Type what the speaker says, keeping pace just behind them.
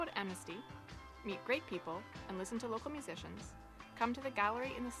Amnesty, meet great people, and listen to local musicians, come to the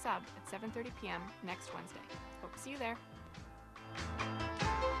Gallery in the Sub at 7:30 p.m. next Wednesday. Hope to see you there.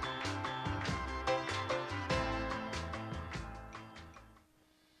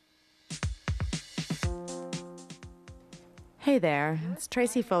 Hey there, it's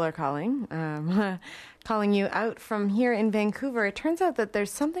Tracy Fuller calling. Calling you out from here in Vancouver. It turns out that there's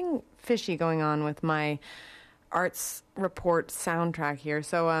something fishy going on with my arts report soundtrack here.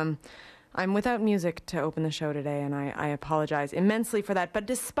 So I'm without music to open the show today, and I apologize immensely for that. But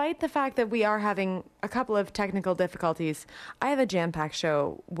despite the fact that we are having a couple of technical difficulties, I have a jam-packed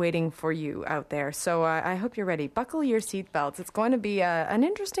show waiting for you out there. So I hope you're ready. Buckle your seatbelts. It's going to be an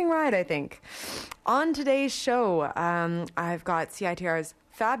interesting ride, I think. On today's show, I've got CITR's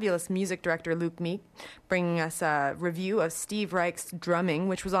fabulous music director Luke Meek bringing us a review of Steve Reich's Drumming,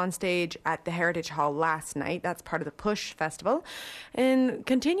 which was on stage at the Heritage Hall last night. That's part of the Push Festival. And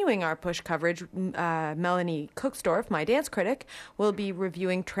continuing our Push coverage, Melanie Kuxdorf, my dance critic, will be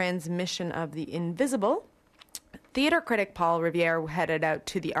reviewing Transmission of the Invisible. Theatre critic Paul Riviere headed out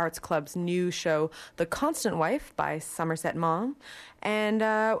to the Arts Club's new show, The Constant Wife by Somerset Maugham, and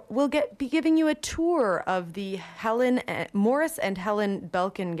we'll be giving you a tour of the Morris and Helen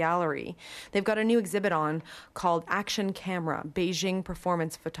Belkin Gallery. They've got a new exhibit on called Action Camera, Beijing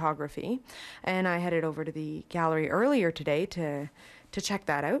Performance Photography, and I headed over to the gallery earlier today to check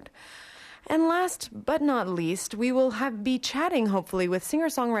that out. And last but not least, we will be chatting, hopefully, with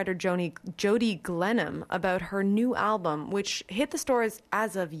singer-songwriter Jody Glenham about her new album, which hit the stores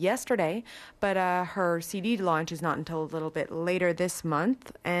as of yesterday, but her CD launch is not until a little bit later this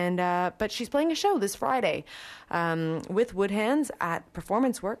month. And but she's playing a show this Friday with Woodhands at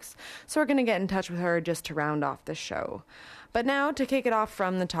Performance Works, so we're going to get in touch with her just to round off the show. But now, to kick it off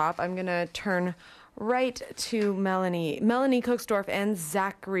from the top, I'm going to turn right to Melanie. Melanie Kuxdorf and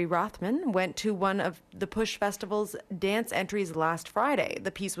Zachary Rothman went to one of the Push Festival's dance entries last Friday. The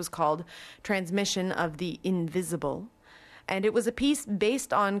piece was called Transmission of the Invisible, and it was a piece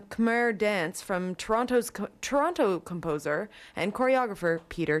based on Khmer dance from Toronto composer and choreographer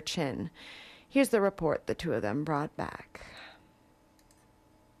Peter Chin. Here's the report the two of them brought back.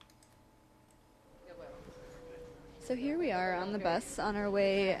 So here we are on the bus on our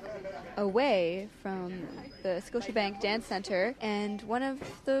way away from the Scotiabank Dance Centre and one of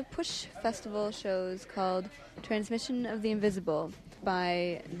the Push Festival shows called Transmission of the Invisible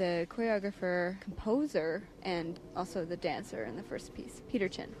by the choreographer, composer, and also the dancer in the first piece, Peter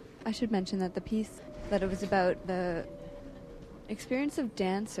Chin. I should mention that the piece, that it was about the experience of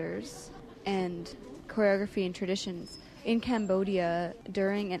dancers and choreography and traditions in Cambodia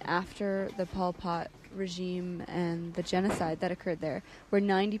during and after the Pol Pot regime and the genocide that occurred there, where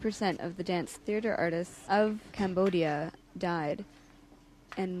 90% of the dance theater artists of Cambodia died.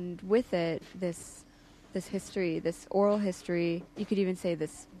 And with it, this history, this oral history, you could even say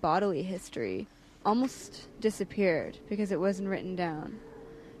this bodily history, almost disappeared because it wasn't written down.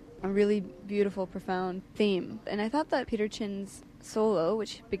 A really beautiful, profound theme. And I thought that Peter Chin's solo,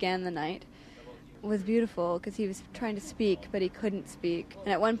 which began the night, was beautiful because he was trying to speak, but he couldn't speak.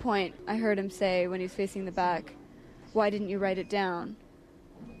 And at one point, I heard him say, when he was facing the back, "Why didn't you write it down?"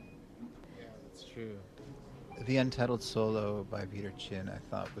 Yeah, that's true. The Untitled Solo by Peter Chin, I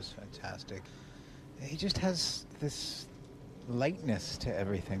thought, was fantastic. He just has this lightness to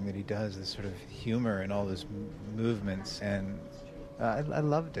everything that he does, this sort of humor in all his movements, and I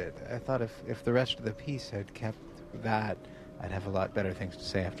loved it. I thought if the rest of the piece had kept that, I'd have a lot better things to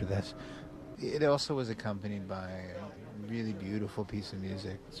say after this. It also was accompanied by a really beautiful piece of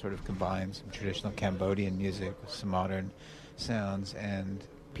music. It sort of combines some traditional Cambodian music with some modern sounds, and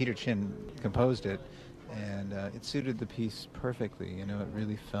Peter Chin composed it, and it suited the piece perfectly. You know, it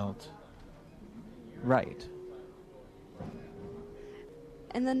really felt right.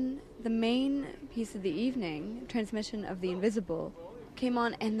 And then the main piece of the evening, Transmission of the Invisible, came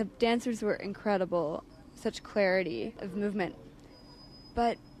on, and the dancers were incredible. Such clarity of movement.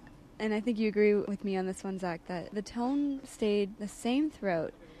 But and I think you agree with me on this one, Zach, that the tone stayed the same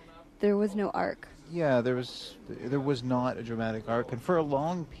throughout. There was no arc. Yeah, there was not a dramatic arc. And for a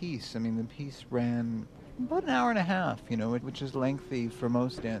long piece, I mean, the piece ran about an hour and a half, you know, which is lengthy for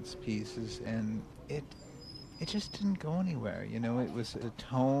most dance pieces. And it just didn't go anywhere, you know. It was a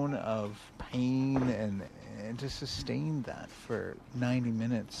tone of pain, and to sustain that for 90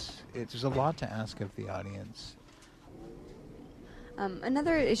 minutes, there's a lot to ask of the audience.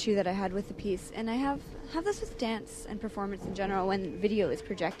 Another issue that I had with the piece, and I have this with dance and performance in general when video is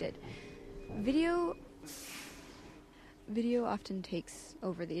projected. Video often takes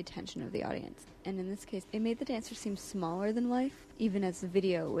over the attention of the audience. And in this case, it made the dancers seem smaller than life, even as the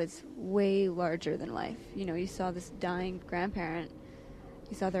video was way larger than life. You know, you saw this dying grandparent.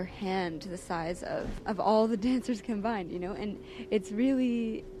 You saw their hand the size of all the dancers combined, you know, and it's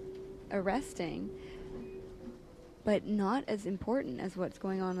really arresting, but not as important as what's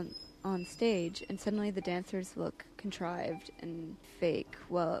going on stage. And suddenly the dancers look contrived and fake.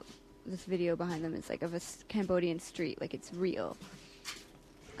 Well, this video behind them is like of a Cambodian street, like it's real.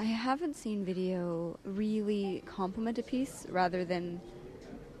 I haven't seen video really compliment a piece rather than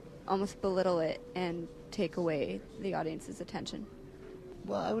almost belittle it and take away the audience's attention.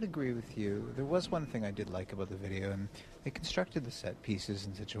 Well, I would agree with you. There was one thing I did like about the video, and they constructed the set pieces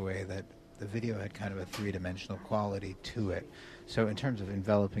in such a way that the video had kind of a three-dimensional quality to it. So in terms of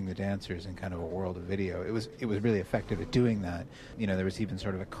enveloping the dancers in kind of a world of video, it was really effective at doing that. You know, there was even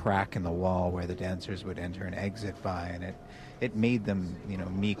sort of a crack in the wall where the dancers would enter and exit by, and it made them, you know,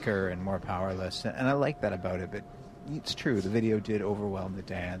 meeker and more powerless. And I like that about it, but it's true, the video did overwhelm the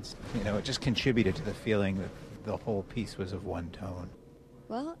dance. You know, it just contributed to the feeling that the whole piece was of one tone.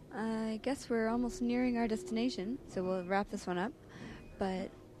 Well, I guess we're almost nearing our destination, so we'll wrap this one up. But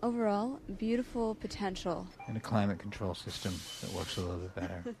overall, beautiful potential. And a climate control system that works a little bit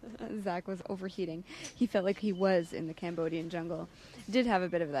better. Zach was overheating. He felt like he was in the Cambodian jungle. Did have a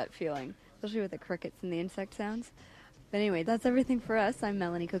bit of that feeling, especially with the crickets and the insect sounds. But anyway, that's everything for us. I'm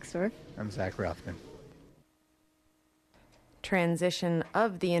Melanie Cooksdorf. I'm Zach Rothman. Transition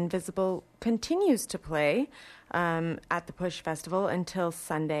of the Invisible continues to play at the Push Festival until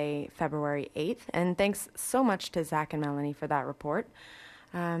Sunday, February 8th. And thanks so much to Zach and Melanie for that report.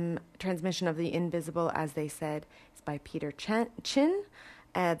 Transmission of the Invisible, as they said, is by Peter Chin.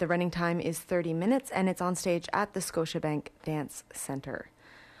 The running time is 30 minutes, and it's on stage at the Scotiabank Dance Centre.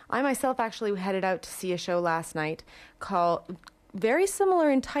 I myself actually headed out to see a show last night called, very similar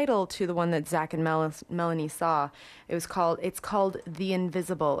in title to the one that Zach and Melanie saw. It's called The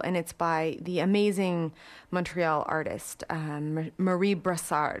Invisible, and it's by the amazing Montreal artist Marie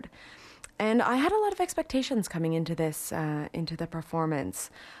Brassard. And I had a lot of expectations coming into this, into the performance.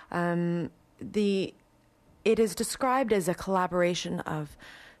 It is described as a collaboration of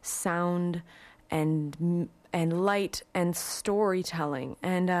sound and light and storytelling.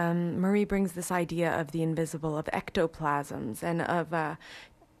 And Marie brings this idea of the invisible, of ectoplasms, and of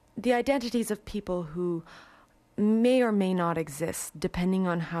the identities of people who may or may not exist, depending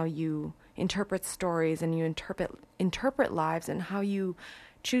on how you interpret stories and you interpret lives and how you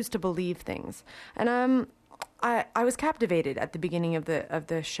choose to believe things. And I was captivated at the beginning of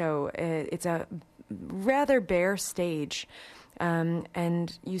the show. It's a rather bare stage,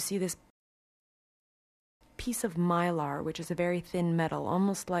 and you see this piece of mylar, which is a very thin metal,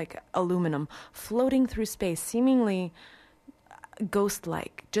 almost like aluminum, floating through space, seemingly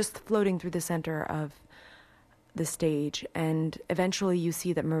ghost-like, just floating through the center of the stage. And eventually you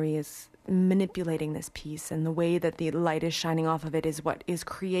see that Marie is manipulating this piece, and the way that the light is shining off of it is what is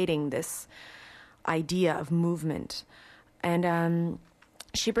creating this idea of movement. And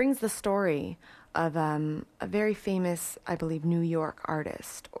she brings the story of a very famous, I believe, New York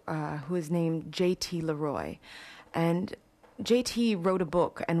artist who is named J.T. Leroy. And J.T. wrote a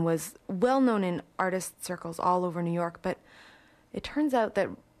book and was well known in artist circles all over New York, but it turns out that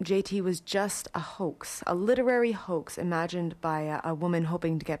J.T. was just a hoax, a literary hoax imagined by a woman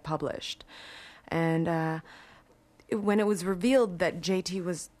hoping to get published. And when it was revealed that J.T.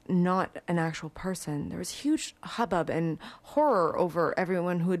 was not an actual person, there was huge hubbub and horror over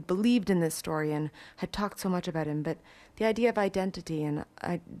everyone who had believed in this story and had talked so much about him. But the idea of identity and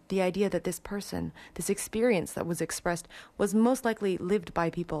the idea that this person, this experience that was expressed, was most likely lived by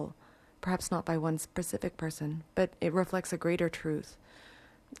people, perhaps not by one specific person, but it reflects a greater truth.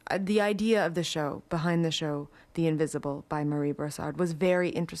 The idea of the show, behind the show, The Invisible by Marie Brassard, was very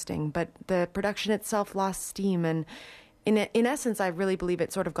interesting, but the production itself lost steam, and in essence, I really believe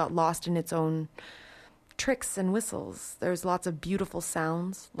it sort of got lost in its own tricks and whistles. There's lots of beautiful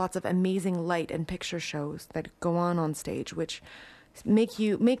sounds, lots of amazing light and picture shows that go on stage, which make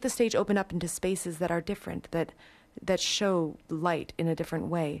the stage open up into spaces that are different, that show light in a different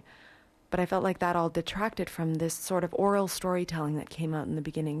way. But I felt like that all detracted from this sort of oral storytelling that came out in the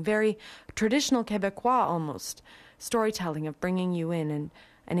beginning. Very traditional Quebecois almost storytelling of bringing you in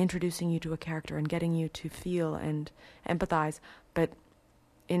and introducing you to a character and getting you to feel and empathize. But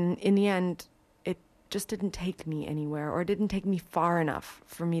in the end, it just didn't take me anywhere, or it didn't take me far enough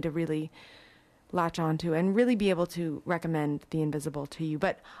for me to really latch onto and really be able to recommend The Invisible to you.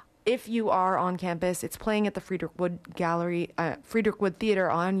 But if you are on campus, it's playing at the Friedrich Wood Theater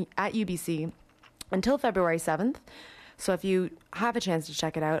at UBC until February 7th. So if you have a chance to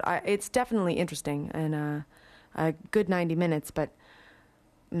check it out, it's definitely interesting and a good 90 minutes, but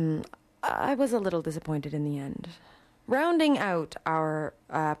I was a little disappointed in the end. Rounding out our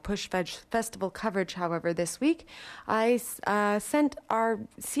Push Festival coverage, however, this week, I sent our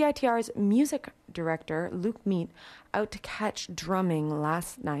CITR's music director, Luke Mead, out to catch drumming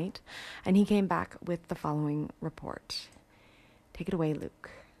last night, and he came back with the following report. Take it away, Luke.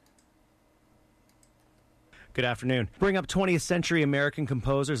 Good afternoon. Bring up 20th century American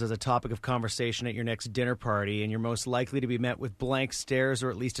composers as a topic of conversation at your next dinner party, and you're most likely to be met with blank stares or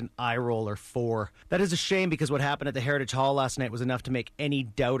at least an eye roll or four. That is a shame, because what happened at the Heritage Hall last night was enough to make any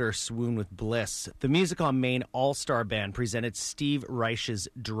doubter swoon with bliss. The Music on Main All-Star Band presented Steve Reich's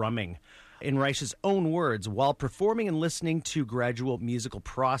drumming. In Reich's own words, while performing and listening to gradual musical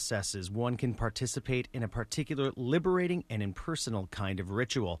processes, one can participate in a particular liberating and impersonal kind of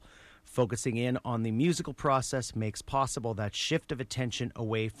ritual. Focusing in on the musical process makes possible that shift of attention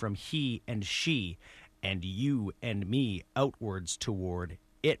away from he and she and you and me outwards toward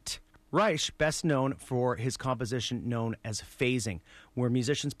it. Reich, best known for his composition known as phasing, where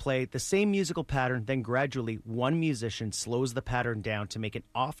musicians play the same musical pattern, then gradually one musician slows the pattern down to make an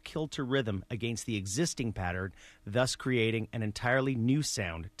off-kilter rhythm against the existing pattern, thus creating an entirely new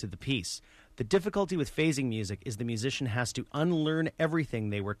sound to the piece. The difficulty with phasing music is the musician has to unlearn everything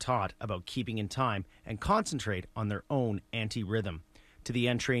they were taught about keeping in time and concentrate on their own anti-rhythm. To the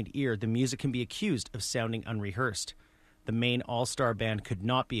untrained ear, the music can be accused of sounding unrehearsed. The Main All-Star Band could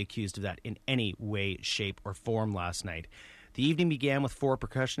not be accused of that in any way, shape, or form last night. The evening began with 4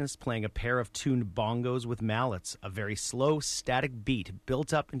 percussionists playing a pair of tuned bongos with mallets, a very slow, static beat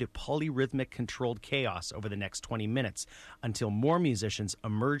built up into polyrhythmic controlled chaos over the next 20 minutes, until more musicians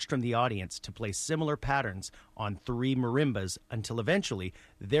emerged from the audience to play similar patterns on 3 marimbas, until eventually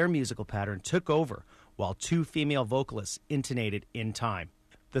their musical pattern took over, while 2 female vocalists intonated in time.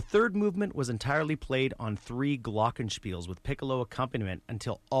 The third movement was entirely played on 3 glockenspiels with piccolo accompaniment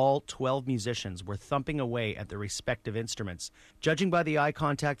until all 12 musicians were thumping away at their respective instruments. Judging by the eye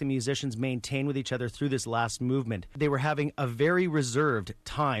contact the musicians maintained with each other through this last movement, they were having a very reserved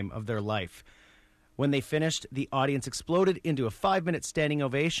time of their life. When they finished, the audience exploded into a 5-minute standing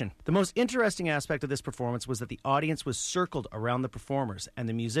ovation. The most interesting aspect of this performance was that the audience was circled around the performers and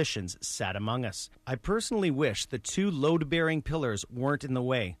the musicians sat among us. I personally wish the 2 load-bearing pillars weren't in the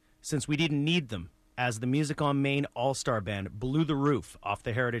way, since we didn't need them, as the Music on Main All-Star Band blew the roof off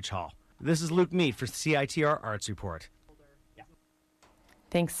the Heritage Hall. This is Luke Mead for CITR Arts Report.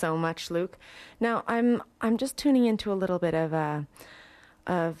 Thanks so much, Luke. Now, I'm just tuning into a little bit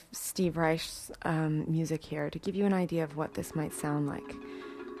of Steve Reich's music here to give you an idea of what this might sound like.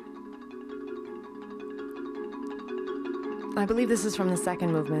 I believe this is from the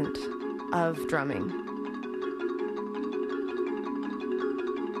second movement of drumming.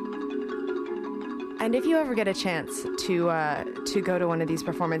 And if you ever get a chance to go to one of these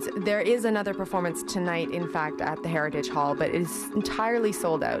performances, there is another performance tonight, in fact, at the Heritage Hall, but it is entirely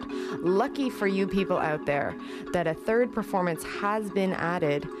sold out. Lucky for you people out there that a third performance has been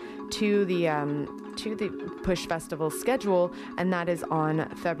added to the Push Festival schedule, and that is on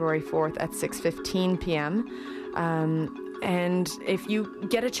February 4th at 6:15 p.m. And if you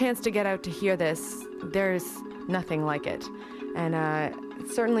get a chance to get out to hear this, there's nothing like it. And it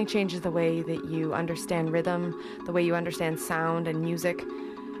certainly changes the way that you understand rhythm, the way you understand sound and music.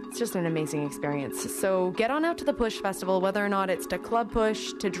 It's just an amazing experience. So get on out to the Push Festival, whether or not it's to Club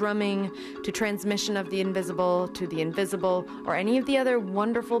Push, to drumming, to Transmission of the Invisible, to The Invisible, or any of the other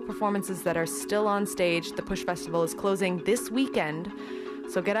wonderful performances that are still on stage. The Push Festival is closing this weekend,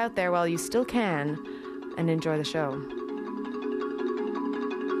 so get out there while you still can and enjoy the show.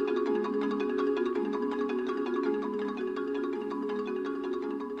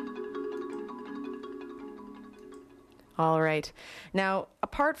 All right. Now,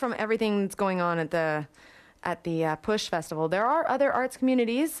 apart from everything that's going on at the Push Festival, there are other arts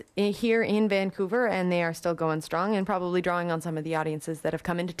communities here in Vancouver, and they are still going strong and probably drawing on some of the audiences that have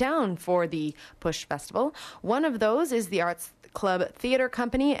come into town for the Push Festival. One of those is the Arts Club Theatre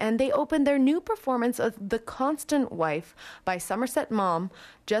Company, and they opened their new performance of The Constant Wife by Somerset Maugham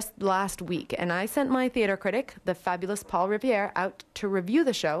just last week. And I sent my theatre critic, the fabulous Paul Riviere, out to review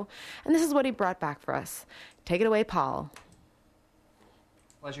the show, and this is what he brought back for us. Take it away, Paul.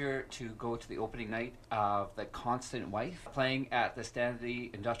 Pleasure to go to the opening night of The Constant Wife, playing at the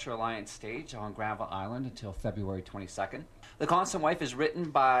Stanley Industrial Alliance stage on Granville Island until February 22nd. The Constant Wife is written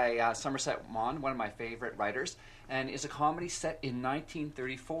by Somerset Maugham, one of my favorite writers, and is a comedy set in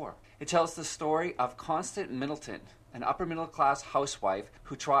 1934. It tells the story of Constance Middleton, an upper-middle-class housewife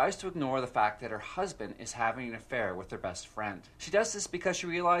who tries to ignore the fact that her husband is having an affair with her best friend. She does this because she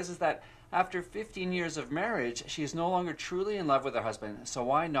realizes that after 15 years of marriage, she is no longer truly in love with her husband, so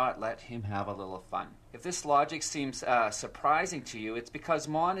why not let him have a little fun? If this logic seems surprising to you, it's because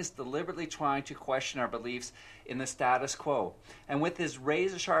Mon is deliberately trying to question our beliefs in the status quo. And with his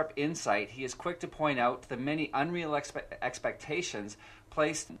razor-sharp insight, he is quick to point out the many unreal expectations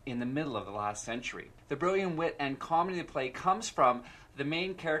placed in the middle of the last century. The brilliant wit and comedy of the play comes from the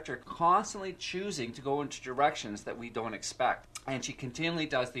main character constantly choosing to go into directions that we don't expect. And she continually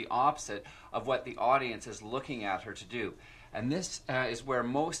does the opposite of what the audience is looking at her to do. And this is where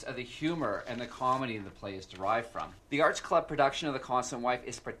most of the humor and the comedy in the play is derived from. The Arts Club production of The Constant Wife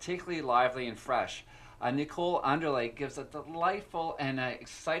is particularly lively and fresh. Nicole Anderle gives a delightful and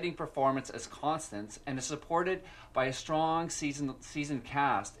exciting performance as Constance and is supported by a strong seasoned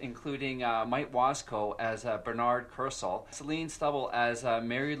cast, including Mike Wasco as Bernard Kersel, Celine Stubble as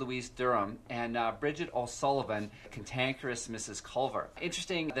Mary Louise Durham, and Bridget O'Sullivan, cantankerous Mrs. Culver.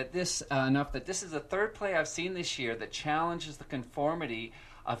 Interesting that this is the third play I've seen this year that challenges the conformity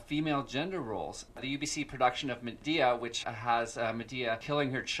of female gender roles. The UBC production of Medea, which has Medea killing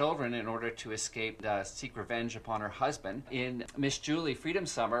her children in order to escape, seek revenge upon her husband. In Miss Julie, Freedom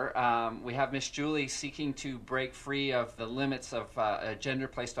Summer, we have Miss Julie seeking to break free of the limits of gender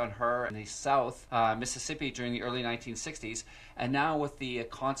placed on her in the South, Mississippi during the early 1960s. And now with The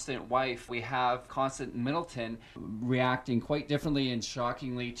Constant Wife, we have Constance Middleton reacting quite differently and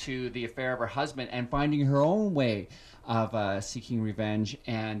shockingly to the affair of her husband and finding her own way of seeking revenge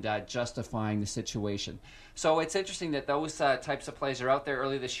and justifying the situation. So it's interesting that those types of plays are out there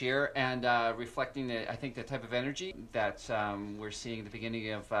early this year and reflecting, I think, the type of energy that we're seeing at the beginning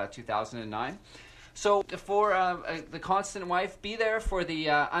of 2009. So for The Constant Wife, be there for the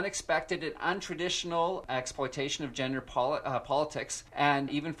unexpected and untraditional exploitation of gender politics, and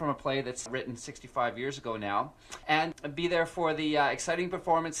even from a play that's written 65 years ago now. And be there for the exciting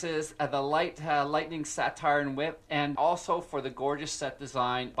performances, the lightning satire and wit, and also for the gorgeous set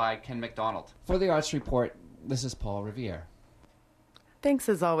design by Ken MacDonald. For the Arts Report, this is Paul Riviere. Thanks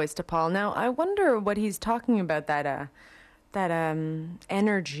as always to Paul. Now, I wonder what he's talking about, that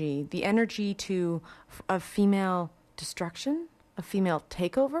energy, the energy of female destruction, of female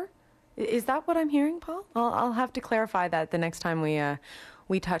takeover. Is that what I'm hearing, Paul? I'll have to clarify that the next time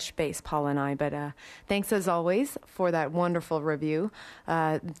we touch base, Paul and I. But thanks as always for that wonderful review.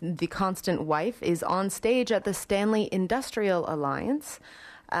 The Constant Wife is on stage at the Stanley Industrial Alliance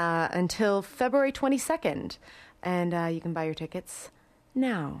until February 22nd. And you can buy your tickets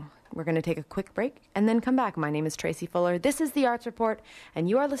now. We're going to take a quick break and then come back. My name is Tracy Fuller. This is The Arts Report, and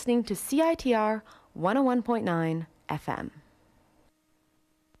you are listening to CITR 101.9 FM.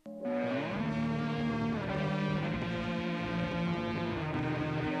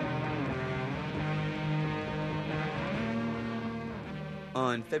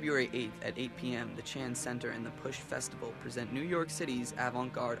 On February 8th at 8 p.m., the Chan Center and the Push Festival present New York City's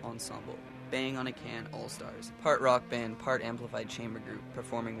avant-garde ensemble, Bang on a Can All-Stars, part rock band, part amplified chamber group,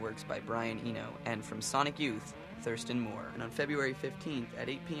 performing works by Brian Eno, and from Sonic Youth, Thurston Moore. And on February 15th at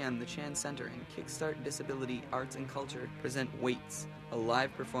 8 p.m., the Chan Center and Kickstart Disability Arts and Culture present Waits, a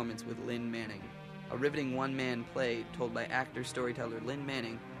live performance with Lynn Manning, a riveting one-man play told by actor-storyteller Lynn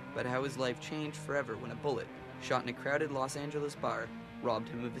Manning about how his life changed forever when a bullet, shot in a crowded Los Angeles bar, robbed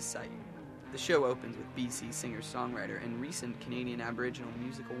him of his sight. The show opens with BC singer-songwriter and recent Canadian Aboriginal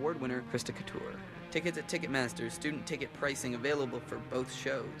Music Award winner Krista Couture. Tickets at Ticketmaster, student ticket pricing available for both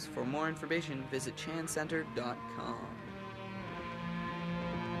shows. For more information, visit chancenter.com.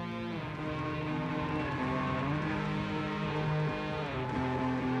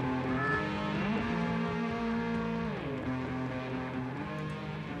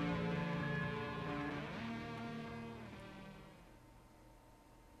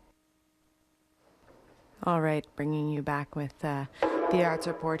 All right, bringing you back with the Arts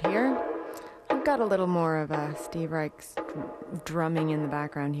Report here. I've got a little more of Steve Reich's drumming in the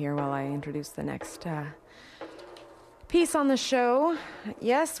background here while I introduce the next piece on the show.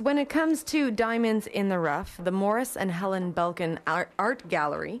 Yes, when it comes to diamonds in the rough, the Morris and Helen Belkin Art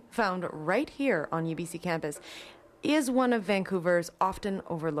Gallery, found right here on UBC campus, is one of Vancouver's often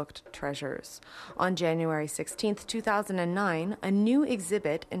overlooked treasures. On January 16th, 2009, a new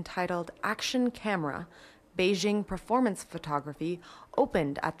exhibit entitled Action Camera, Beijing Performance Photography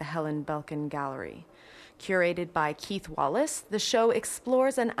opened at the Helen Belkin Gallery. Curated by Keith Wallace, the show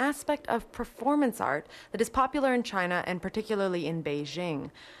explores an aspect of performance art that is popular in China and particularly in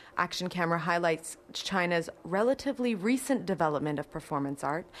Beijing. Action Camera highlights China's relatively recent development of performance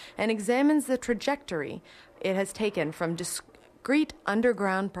art and examines the trajectory it has taken from discrete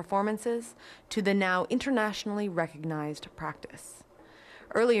underground performances to the now internationally recognized practice.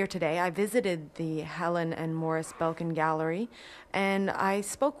 Earlier today, I visited the Helen and Morris Belkin Gallery, and I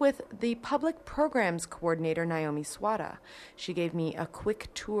spoke with the Public Programs Coordinator, Naomi Swada. She gave me a quick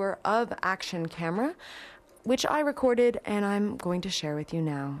tour of Action Camera, which I recorded, and I'm going to share with you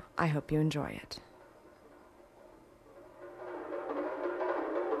now. I hope you enjoy it.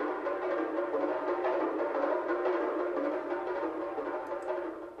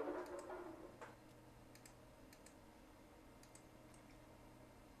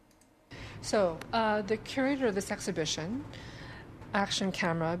 So, the curator of this exhibition, Action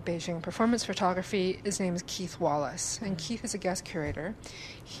Camera, Beijing Performance Photography, his name is Keith Wallace, and Keith is a guest curator.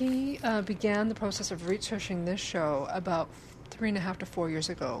 He began the process of researching this show about 3.5 to 4 years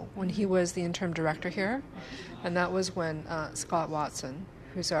ago when he was the interim director here, and that was when Scott Watson,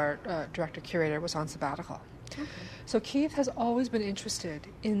 who's our director-curator, was on sabbatical. Okay. So Keith has always been interested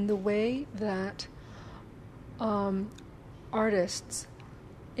in the way that artists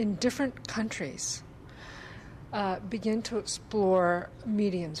in different countries begin to explore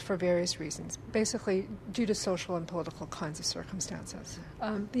mediums for various reasons, basically due to social and political kinds of circumstances.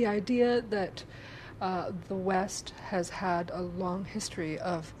 The idea that the West has had a long history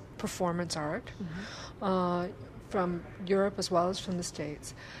of performance art, from Europe as well as from the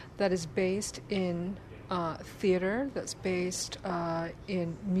States, that is based in theater, that's based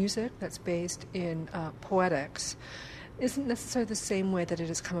in music, that's based in poetics, isn't necessarily the same way that it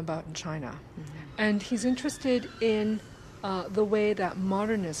has come about in China. Mm-hmm. And he's interested in the way that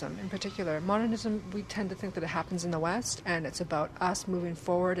modernism, in particular, modernism, we tend to think that it happens in the West, and it's about us moving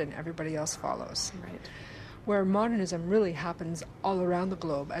forward and everybody else follows. Right. Where modernism really happens all around the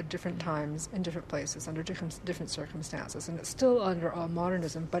globe at different times, in different places, under different circumstances. And it's still under all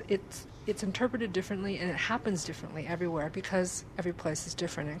modernism, but it's interpreted differently, and it happens differently everywhere because every place is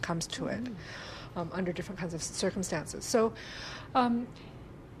different and comes to it. Under different kinds of circumstances. So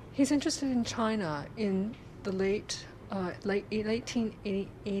he's interested in China in the late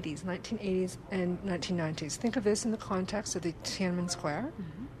 1980s and 1990s. Think of this in the context of the Tiananmen Square,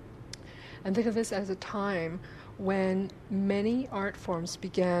 and think of this as a time when many art forms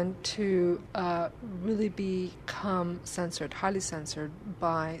began to really become censored, highly censored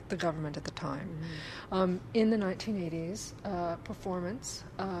by the government at the time. In the 1980s, performance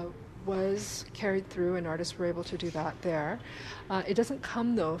was carried through, and artists were able to do that there. It doesn't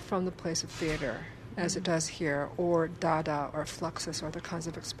come, though, from the place of theater, as it does here, or Dada, or Fluxus, or the kinds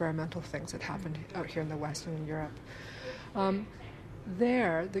of experimental things that happened out here in the West and in Europe.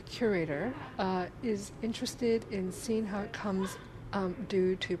 There, the curator is interested in seeing how it comes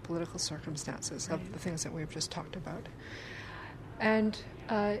due to political circumstances of the things that we've just talked about. And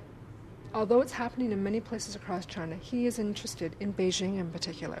although it's happening in many places across China, he is interested in Beijing in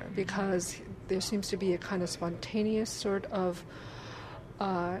particular because there seems to be a kind of spontaneous sort of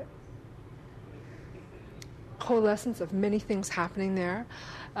coalescence of many things happening there.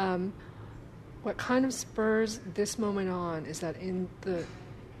 What kind of spurs this moment on is that in the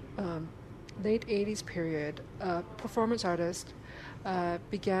late 80s period, a performance artist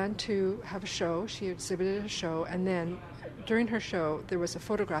began to have a show. She exhibited a show, and then during her show, there was a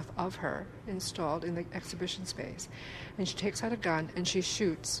photograph of her installed in the exhibition space. And she takes out a gun and she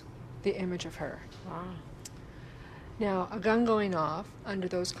shoots the image of her. Wow. Now, a gun going off under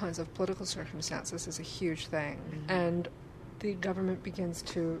those kinds of political circumstances is a huge thing. And the government begins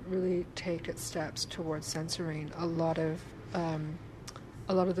to really take its steps towards censoring a lot of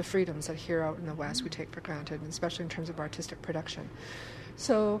the freedoms that here out in the West we take for granted, and especially in terms of artistic production.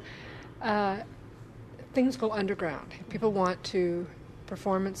 So things go underground. People want to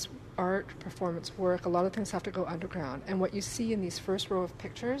performance art, performance work. A lot of things have to go underground. And what you see in these first row of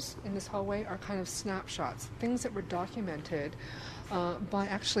pictures in this hallway are kind of snapshots, things that were documented by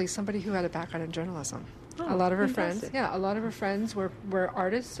actually somebody who had a background in journalism. A lot of her friends were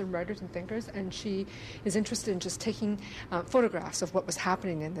artists and writers and thinkers, and she is interested in just taking photographs of what was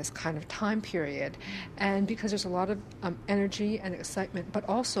happening in this kind of time period. And because there's a lot of energy and excitement, but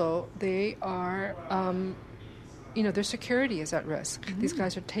also they are, their security is at risk. These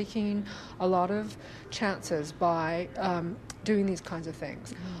guys are taking a lot of chances by doing these kinds of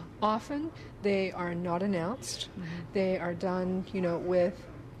things. Often they are not announced. They are done, with,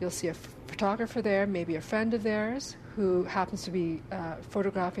 you'll see a photographer there, maybe a friend of theirs, who happens to be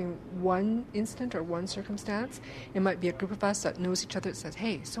photographing one instant or one circumstance. It might be a group of us that knows each other that says,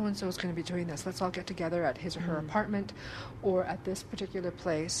 hey, so-and-so is going to be doing this. Let's all get together at his or her apartment or at this particular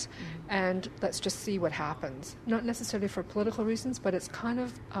place, and let's just see what happens. Not necessarily for political reasons, but it's kind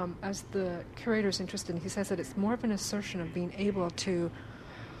of, as the curator's interested, he says that it's more of an assertion of being able to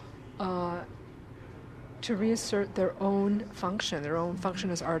reassert their own function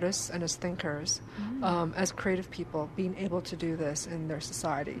as artists and as thinkers, as creative people, being able to do this in their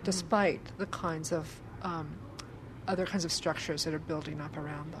society, despite the kinds of other kinds of structures that are building up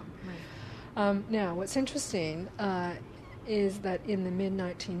around them. Right. Now, what's interesting is that in the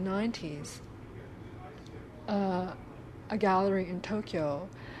mid-1990s, a gallery in Tokyo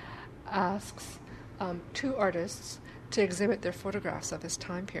asks two artists to exhibit their photographs of this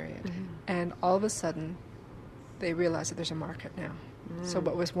time period, and all of a sudden, they realize that there's a market now. So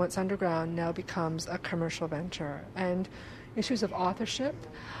what was once underground now becomes a commercial venture. And issues of authorship,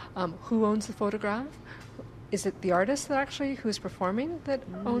 who owns the photograph? Is it the artist that actually who's performing that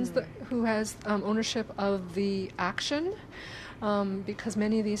owns who has ownership of the action? Because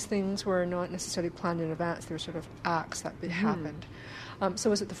many of these things were not necessarily planned in advance. They were sort of acts that happened.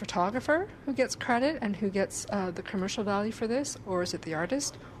 So is it the photographer who gets credit and who gets the commercial value for this, or is it the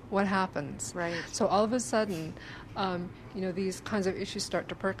artist? What happens? Right. So all of a sudden, these kinds of issues start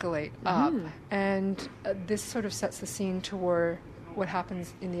to percolate up, and this sort of sets the scene toward what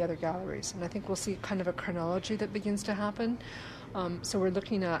happens in the other galleries. And I think we'll see kind of a chronology that begins to happen. So we're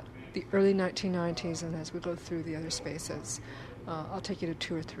looking at the early 1990s, and as we go through the other spaces, I'll take you to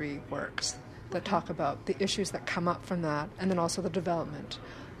 2 or 3 works that talk about the issues that come up from that, and then also the development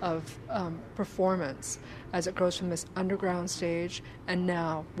of performance as it grows from this underground stage and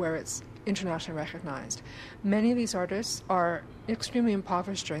now where it's internationally recognized. Many of these artists are extremely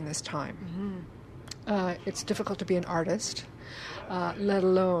impoverished during this time. It's difficult to be an artist, let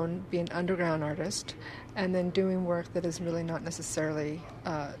alone be an underground artist, and then doing work that is really not necessarily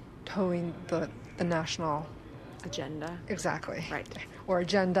towing the national agenda. Exactly. Right. Or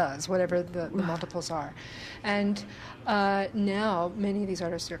agendas, whatever the multiples are. And now many of these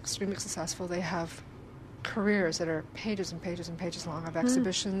artists are extremely successful. They have careers that are pages and pages and pages long of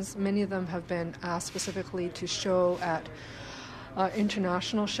exhibitions. Many of them have been asked specifically to show at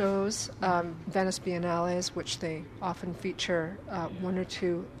international shows, Venice Biennales, which they often feature 1 or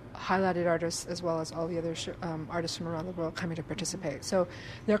 2 highlighted artists as well as all the other artists from around the world coming to participate. So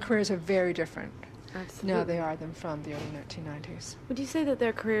their careers are very different. Absolutely. Now they are than from the early 1990s. Would you say that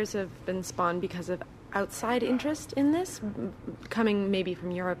their careers have been spawned because of outside interest in this, coming maybe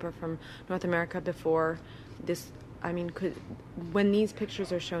from Europe or from North America before this? I mean, when these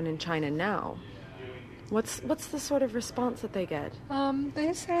pictures are shown in China now, what's the sort of response that they get?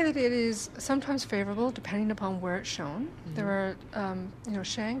 They say that it is sometimes favorable depending upon where it's shown. There are,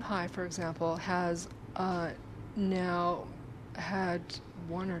 Shanghai, for example, has now had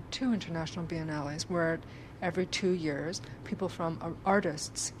 1 or 2 international biennales where every 2 years people from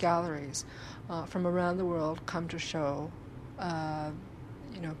artists, galleries from around the world come to show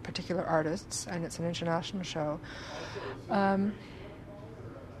particular artists, and it's an international show.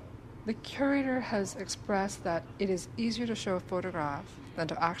 The curator has expressed that it is easier to show a photograph than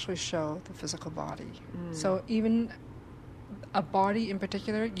to actually show the physical body. So even a body in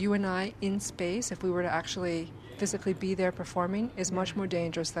particular, you and I in space, if we were to actually physically be there performing, is much more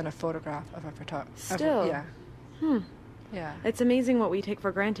dangerous than a photograph of a photographer. Still. Yeah. Yeah. It's amazing what we take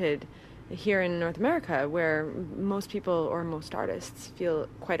for granted here in North America, where most people or most artists feel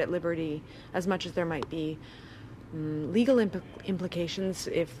quite at liberty, as much as there might be legal implications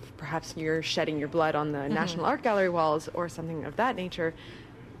if perhaps you're shedding your blood on the National Art Gallery walls or something of that nature.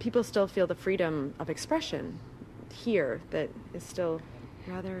 People still feel the freedom of expression here that is still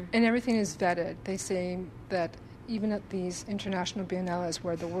rather... And everything is vetted. They say that even at these international biennales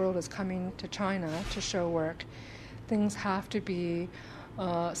where the world is coming to China to show work, things have to be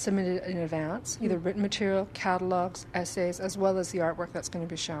submitted in advance, either written material, catalogs, essays, as well as the artwork that's going to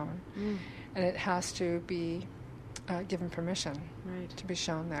be shown. And it has to be given permission to be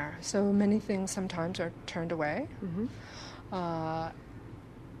shown there. So many things sometimes are turned away,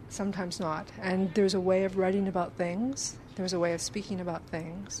 sometimes not. And there's a way of writing about things, there's a way of speaking about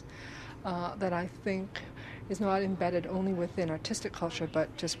things that I think is not embedded only within artistic culture,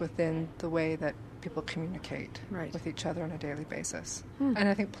 but just within the way that people communicate with each other on a daily basis. And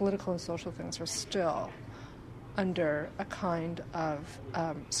I think political and social things are still under a kind of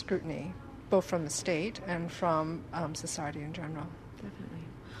scrutiny, both from the state and from society in general. Definitely.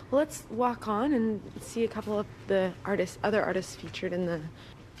 Well, let's walk on and see a couple of the other artists featured in the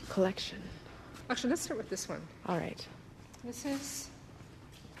collection. Actually, let's start with this one. All right. This is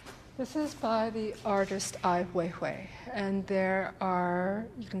by the artist Ai Weiwei, and there are,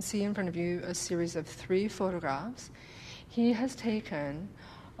 you can see in front of you, a series of 3 photographs. He has taken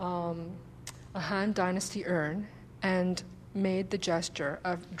a Han Dynasty urn and made the gesture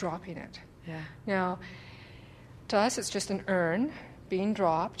of dropping it. Yeah. Now, to us, it's just an urn being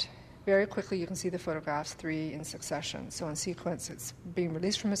dropped. Very quickly, you can see the photographs, 3 in succession. So in sequence, it's being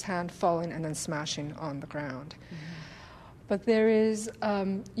released from his hand, falling, and then smashing on the ground. Mm-hmm. But there is,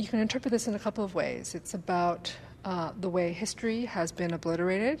 you can interpret this in a couple of ways. It's about the way history has been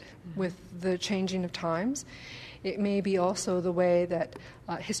obliterated with the changing of times. It may be also the way that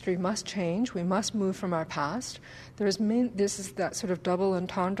history must change. We must move from our past. This is that sort of double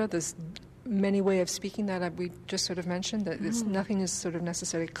entendre, this many way of speaking that we just sort of mentioned, that nothing is sort of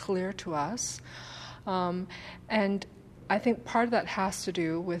necessarily clear to us. And I think part of that has to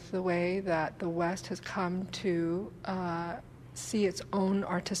do with the way that the West has come to see its own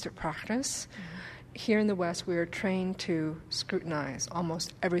artistic practice. Here in the West, we are trained to scrutinize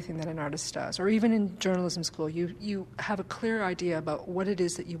almost everything that an artist does. Or even in journalism school, you have a clear idea about what it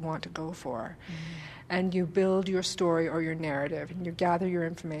is that you want to go for. And you build your story or your narrative, and you gather your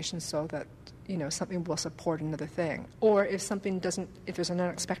information so that something will support another thing. Or if there's an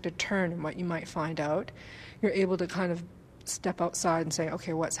unexpected turn in what you might find out, you're able to kind of step outside and say,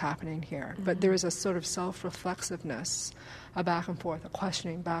 okay, what's happening here? But there is a sort of self-reflexiveness, a back and forth, a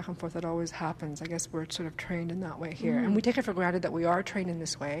questioning back and forth that always happens. I guess we're sort of trained in that way here. And we take it for granted that we are trained in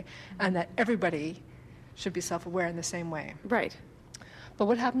this way and that everybody should be self-aware in the same way. Right. But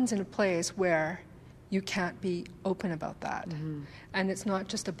what happens in a place where you can't be open about that? And it's not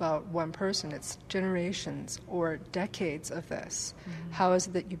just about one person, it's generations or decades of this. How is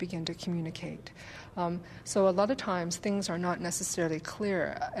it that you begin to communicate? So a lot of times things are not necessarily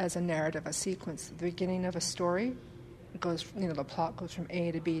clear as a narrative, a sequence. The beginning of a story goes, the plot goes from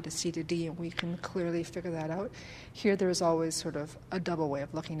A to B to C to D, and we can clearly figure that out. Here there's always sort of a double way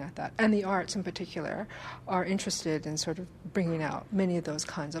of looking at that. And the arts in particular are interested in sort of bringing out many of those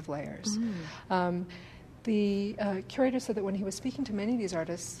kinds of layers. The curator said that when he was speaking to many of these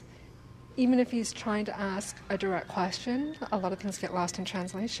artists, even if he's trying to ask a direct question, a lot of things get lost in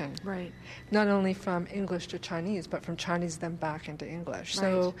translation. Right. Not only from English to Chinese, but from Chinese then back into English. Right.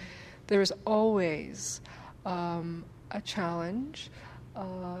 So there's always a challenge,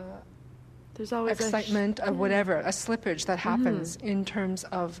 there's always excitement of whatever, a slippage that happens in terms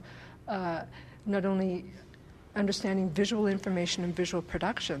of not only understanding visual information and visual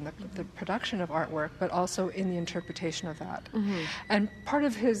production, the production of artwork, but also in the interpretation of that. And part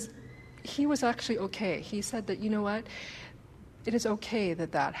of he was actually okay. He said that, it is okay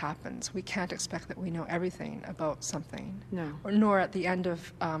that that happens. We can't expect that we know everything about something. No. Nor at the end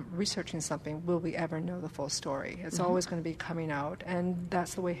of researching something will we ever know the full story. It's always going to be coming out, and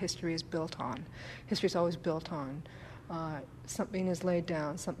that's the way history is built on. History is always built on something is laid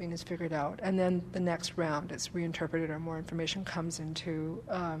down, something is figured out, and then the next round it's reinterpreted or more information comes into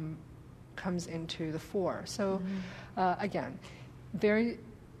the fore. So again,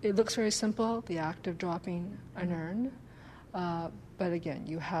 it looks very simple, the act of dropping an urn, but again,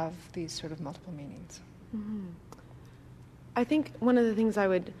 you have these sort of multiple meanings. I think one of the things I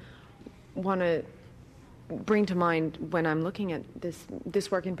would want to bring to mind when I'm looking at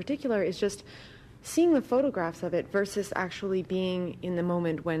this work in particular is just seeing the photographs of it versus actually being in the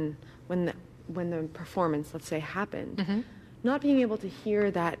moment when the performance, let's say, happened. Not being able to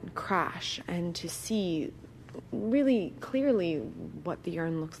hear that crash and to see really clearly what the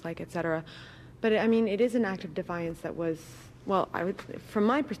urn looks like, etc. But I mean, it is an act of defiance that was, from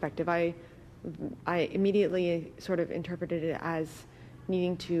my perspective, I immediately sort of interpreted it as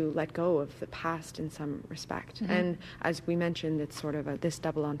needing to let go of the past in some respect. And as we mentioned, it's sort of this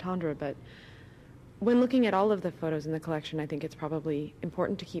double entendre, but when looking at all of the photos in the collection, I think it's probably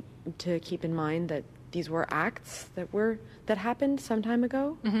important to keep in mind that these were acts that happened some time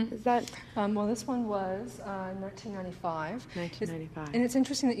ago. Is that? Well, this one was 1995. 1995. And it's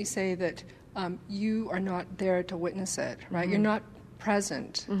interesting that you say that you are not there to witness it, right? You're not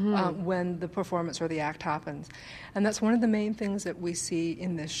present when the performance or the act happens. And that's one of the main things that we see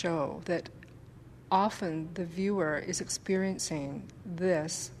in this show, that often the viewer is experiencing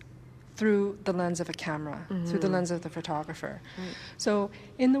this through the lens of a camera, through the lens of the photographer. So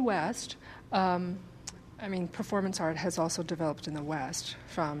in the West, performance art has also developed in the West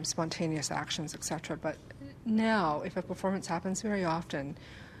from spontaneous actions, etc. But now, if a performance happens very often,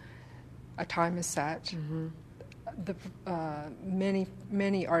 a time is set,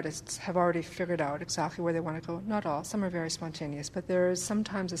 many artists have already figured out exactly where they want to go. Not all, some are very spontaneous, but there is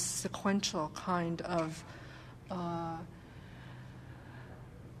sometimes a sequential kind of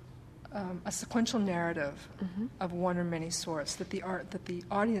a sequential narrative of one or many sorts that the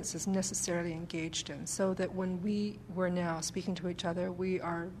audience is necessarily engaged in, so that when we're now speaking to each other, we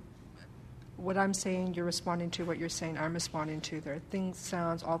are, what I'm saying, you're responding to, what you're saying, I'm responding to. There are things,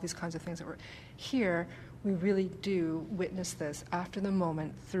 sounds, all these kinds of things that we're here. We really do witness this after the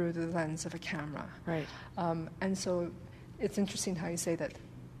moment through the lens of a camera. Right. And so it's interesting how you say that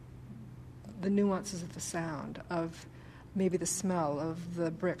the nuances of the sound, of maybe the smell of the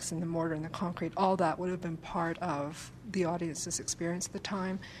bricks and the mortar and the concrete, all that would have been part of the audience's experience at the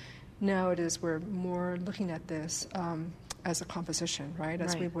time. Now we're more looking at this as a composition, right?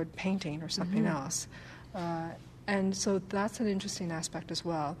 As we would painting or something else. And so that's an interesting aspect as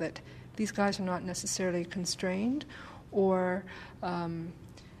well, that these guys are not necessarily constrained or, how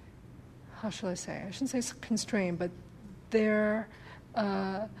shall I say? I shouldn't say constrained, but the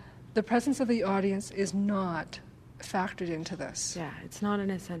presence of the audience is not factored into this. Yeah, it's not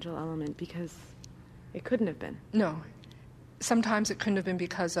an essential element because it couldn't have been. No. Sometimes it couldn't have been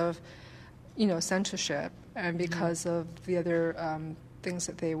because of, censorship and because of the other things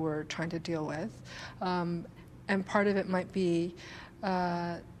that they were trying to deal with. And part of it might be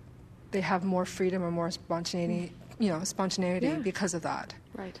they have more freedom or more spontaneity, because of that.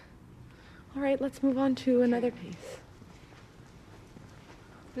 Right. All right, let's move on to another piece.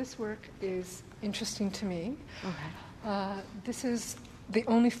 This work is interesting to me. Okay. This is the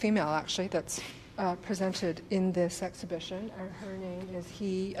only female, actually, that's presented in this exhibition. Her name is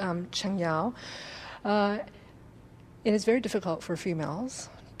Cheng Yao. It is very difficult for females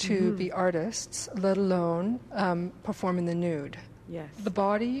to be artists, let alone perform in the nude. Yes. The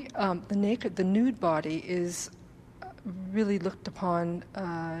body, the nude body is really looked upon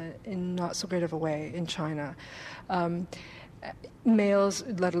in not so great of a way in China. Males,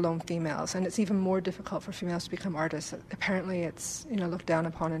 let alone females, and it's even more difficult for females to become artists. Apparently, it's looked down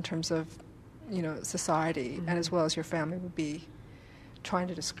upon in terms of society, and as well as your family would be trying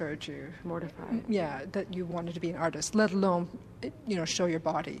to discourage you, mortified. Yeah, that you wanted to be an artist, let alone show your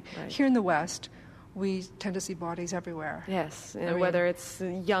body. Right. Here in the West, we tend to see bodies everywhere. Yes, whether it's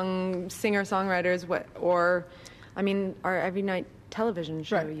young singer-songwriters or our every night television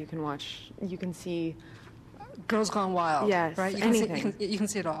show you can watch, you can see Girls Gone Wild. Yes, right. You can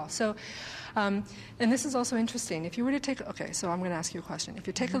see it all. So, and this is also interesting. If you were to take, so I'm going to ask you a question. If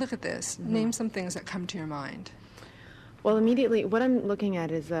you take a look at this, name some things that come to your mind. Well, immediately, what I'm looking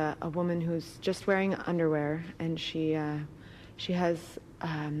at is a woman who's just wearing underwear, and she has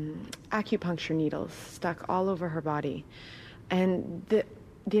acupuncture needles stuck all over her body, and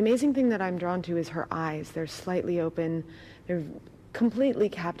the amazing thing that I'm drawn to is her eyes. They're slightly open. They're completely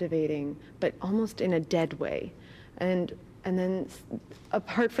captivating, but almost in a dead way. And then,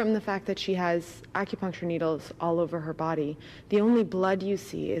 apart from the fact that she has acupuncture needles all over her body, the only blood you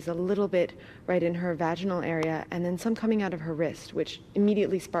see is a little bit right in her vaginal area, and then some coming out of her wrist, which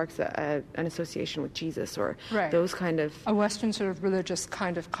immediately sparks an association with Jesus or those kind of... A Western sort of religious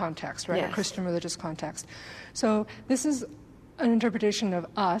kind of context, right? Yes. A Christian religious context. So this is an interpretation of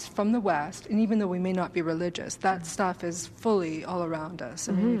us from the West, and even though we may not be religious, that stuff is fully all around us.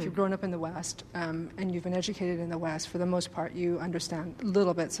 I mean, if you've grown up in the West and you've been educated in the West, for the most part, you understand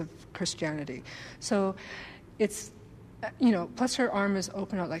little bits of Christianity. So it's, plus her arm is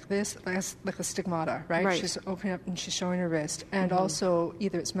open out like this, like a stigmata, right? She's opening up and she's showing her wrist. And also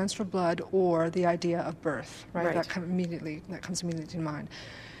either it's menstrual blood or the idea of birth, right? That comes immediately to mind.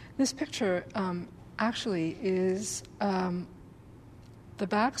 This picture actually is... the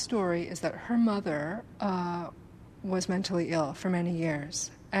backstory is that her mother was mentally ill for many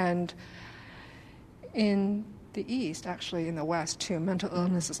years. And in the East, actually in the West too, mental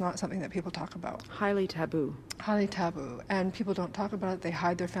illness is not something that people talk about. Highly taboo. Highly taboo. And people don't talk about it. They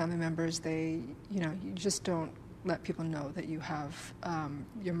hide their family members. You just don't let people know that you have,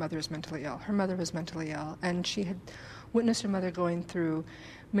 your mother is mentally ill. Her mother was mentally ill, and she had witnessed her mother going through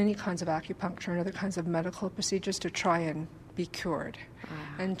many kinds of acupuncture and other kinds of medical procedures to try and be cured.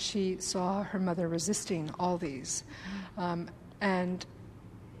 And she saw her mother resisting all these. And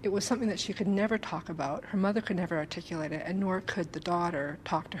it was something that she could never talk about. Her mother could never articulate it, and nor could the daughter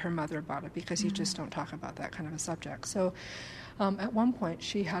talk to her mother about it, because you just don't talk about that kind of a subject. So at one point,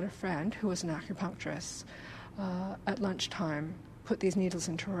 she had a friend who was an acupuncturist at lunchtime put these needles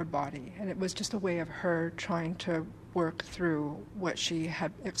into her body, and it was just a way of her trying to work through what she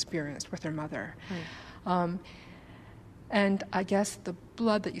had experienced with her mother. And I guess the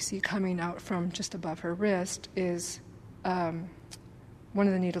blood that you see coming out from just above her wrist is one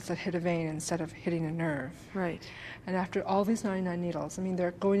of the needles that hit a vein instead of hitting a nerve. Right. And after all these 99 needles, I mean,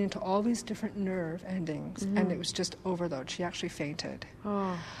 they're going into all these different nerve endings, and it was just overload. She actually fainted.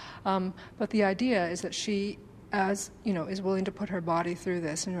 Oh. But the idea is that she, as you know, is willing to put her body through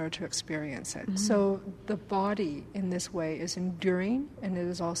this in order to experience it. So the body in this way is enduring, and it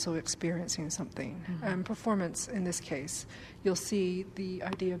is also experiencing something. And performance, in this case, you'll see the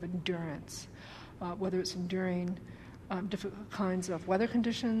idea of endurance, whether it's enduring different kinds of weather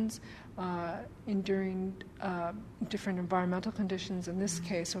conditions, enduring different environmental conditions. In this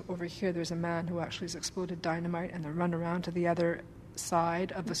case, over here, there's a man who actually has exploded dynamite and then run around to the other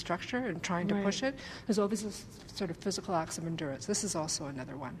side of the structure and trying to push it. There's all these sort of physical acts of endurance. This is also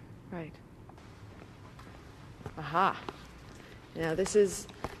another one. Right. Aha. Now this is...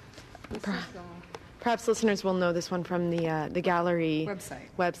 Perhaps listeners will know this one from the gallery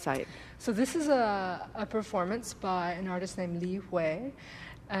website. So this is a performance by an artist named Li Hui,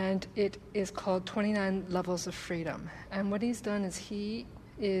 and it is called 29 Levels of Freedom. And what he's done is he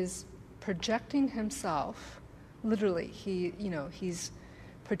is projecting himself, literally, he's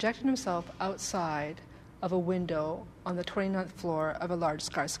projecting himself outside of a window on the 29th floor of a large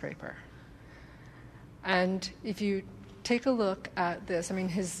skyscraper. And if you take a look at this, I mean,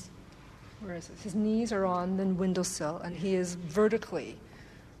 his knees are on the windowsill, and he is vertically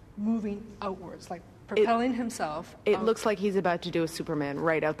moving outwards, like propelling himself. It looks like he's about to do a Superman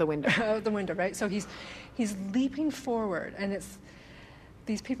right out the window. Out the window, right? So he's leaping forward, and it's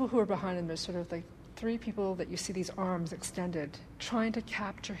these people who are behind him. There's sort of like three people that you see these arms extended, trying to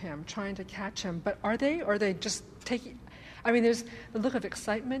capture him, trying to catch him. But are they just taking... I mean, there's the look of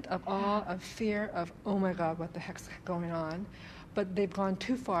excitement, of awe, of fear, of, oh my God, what the heck's going on? But they've gone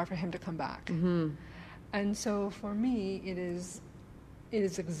too far for him to come back. And so for me, it is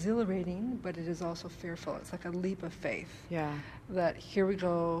exhilarating, but it is also fearful. It's like a leap of faith. Yeah. That here we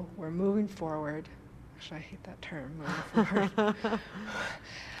go, we're moving forward. Actually, I hate that term, moving forward.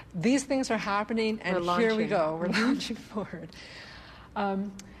 These things are happening, and here we go, we're launching forward.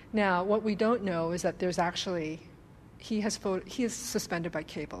 Now, what we don't know is that there's actually, he is suspended by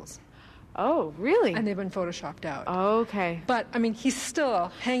cables. Oh, really? And they've been photoshopped out. Oh, okay. But, I mean, he's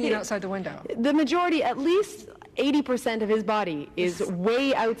still hanging outside the window. The majority, at least 80% of his body is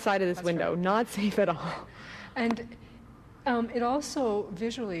way outside of this window, not safe at all. And it also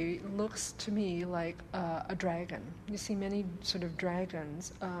visually looks to me like a dragon. You see many sort of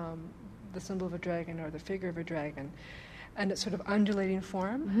dragons, the symbol of a dragon or the figure of a dragon, and it's sort of undulating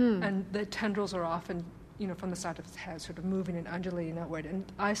form, and the tendrils are often, from the side of his head, sort of moving and undulating outward. And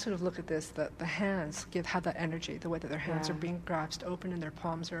I sort of look at this, that the hands have that energy, the way that their hands are being grasped open and their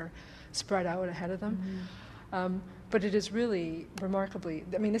palms are spread out ahead of them. But it is really remarkably,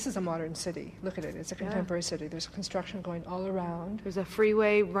 I mean, this is a modern city. Look at it. It's a contemporary city. There's construction going all around. There's a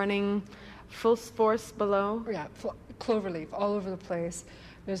freeway running full force below. Yeah, cloverleaf all over the place.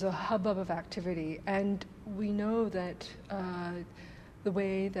 There's a hubbub of activity. And we know that the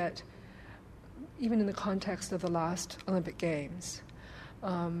way that, even in the context of the last Olympic Games,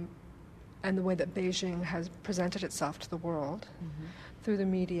 and the way that Beijing has presented itself to the world, through the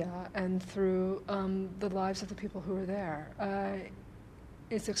media and through the lives of the people who are there.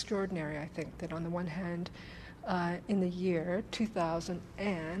 It's extraordinary, I think, that on the one hand, in the year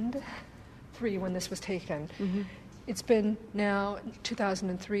 2003, when this was taken, it's been now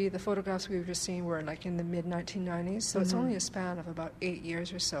 2003, the photographs we were just seeing were like in the mid-1990s, so it's only a span of about 8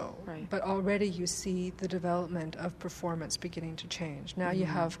 years or so. Right. But already you see the development of performance beginning to change. Now you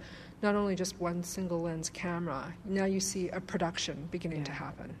have not only just one single lens camera, now you see a production beginning to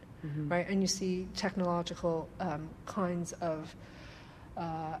happen, right? And you see technological kinds of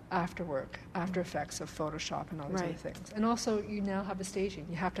after effects of Photoshop and all these other things. And also you now have a staging.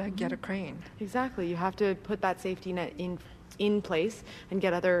 You have to get a crane. Exactly. You have to put that safety net in place and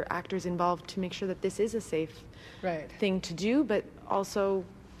get other actors involved to make sure that this is a safe thing to do, but also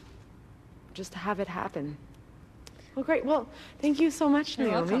just have it happen. Well, great. Well, thank you so much,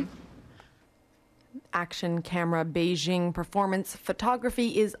 Naomi. You're welcome. Action Camera Beijing Performance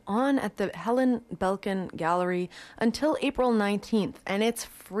Photography is on at the Helen Belkin Gallery until April 19th, and it's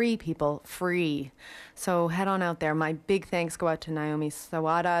free, people, free. So head on out there. My big thanks go out to Naomi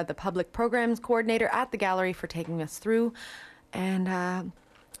Sawada, the Public Programs Coordinator at the gallery, for taking us through. And I'm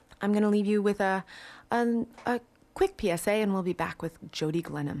going to leave you with a quick PSA, and we'll be back with Jody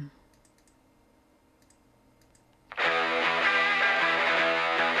Glenham.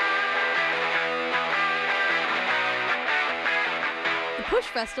 The Push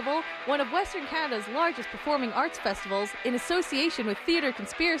Festival, one of Western Canada's largest performing arts festivals, in association with Theatre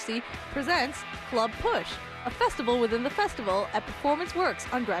Conspiracy, presents Club Push, a festival within the festival at Performance Works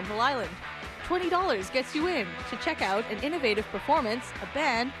on Granville Island. $20 gets you in to check out an innovative performance, a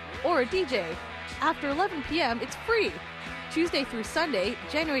band, or a DJ. After 11 p.m., it's free. Tuesday through Sunday,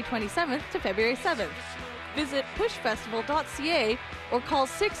 January 27th to February 7th. Visit pushfestival.ca or call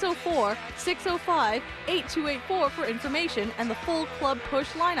 604-605-8284 for information and the full Club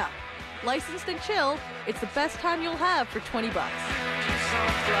Push lineup. Licensed and chill, it's the best time you'll have for $20.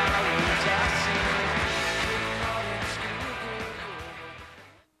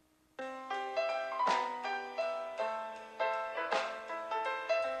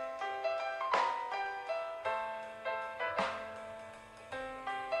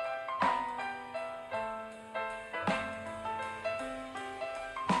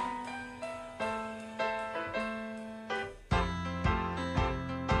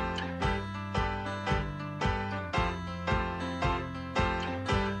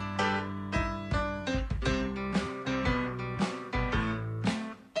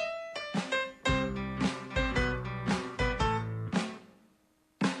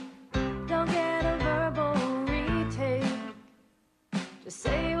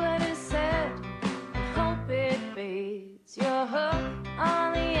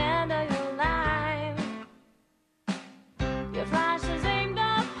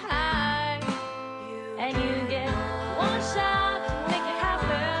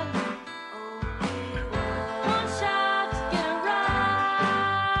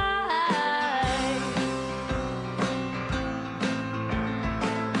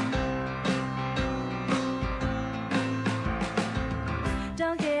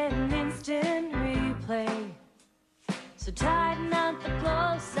 So tighten up the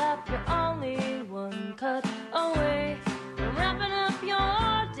close-up, you're only one cut away from wrapping up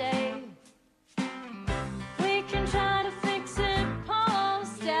your day. We can try to fix it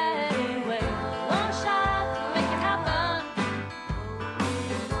post anyway. One shot to make it happen.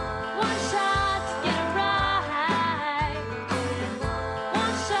 One shot to get it right.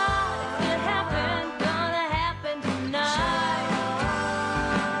 One shot to get it happen. Gonna happen tonight.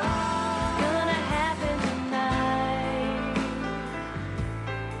 Gonna happen tonight.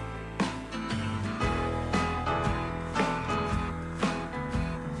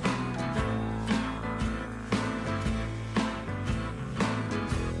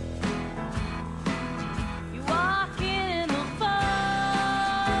 You walk in the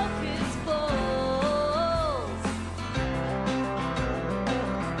focus pulls.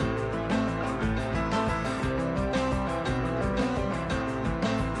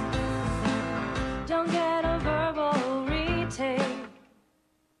 Don't get a verbal retake.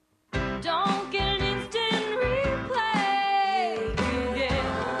 Don't get an instant replay. You get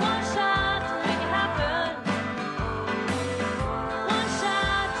one shot to make it happen. One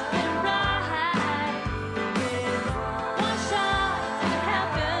shot to get it right. One shot to get it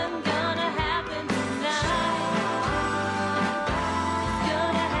happen. Gonna happen tonight.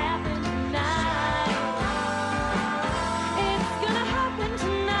 Gonna happen tonight. It's gonna happen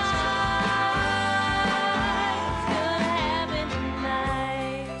tonight. It's gonna happen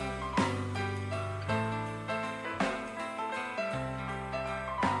tonight.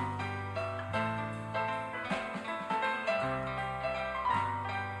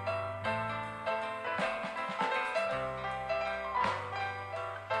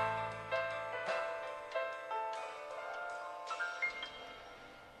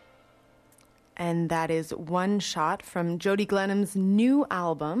 And that is One Shot from Jody Glenham's new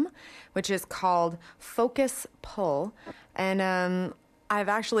album, which is called Focus Pull. And I've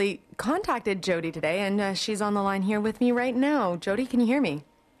actually contacted Jody today, and she's on the line here with me right now. Jody, can you hear me?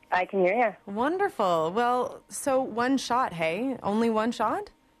 I can hear you. Wonderful. Well, so one shot, hey? Only one shot?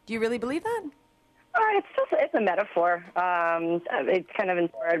 Do you really believe that? It's a metaphor. It's kind of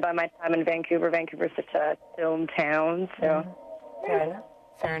inspired by my time in Vancouver. Vancouver's such a film town, so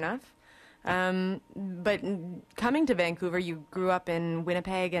Fair enough. But coming to Vancouver, you grew up in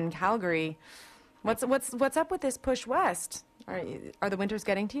Winnipeg and Calgary. What's up with this push west? Are the winters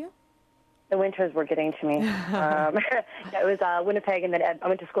getting to you? The winters were getting to me. It was Winnipeg, and then I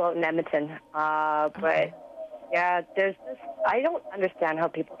went to school out in Edmonton. But yeah, there's this. I don't understand how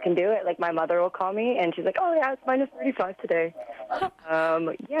people can do it. Like, my mother will call me, and she's like, "Oh yeah, it's minus 35 today."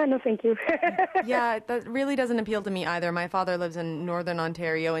 Yeah, no, thank you. Yeah, that really doesn't appeal to me either. My father lives in Northern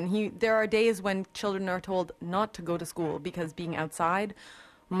Ontario, and there are days when children are told not to go to school because being outside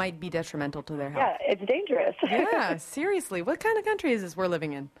might be detrimental to their health. Yeah, it's dangerous. Yeah, seriously. What kind of country is this we're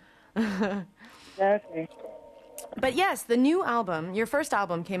living in? Exactly. But yes, the new album, your first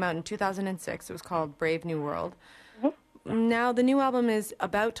album came out in 2006. It was called Brave New World. Now the new album is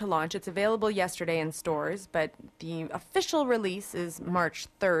about to launch. It's available yesterday in stores, but the official release is March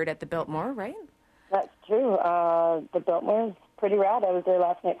 3rd at the Biltmore, right? That's true. The Biltmore is pretty rad. I was there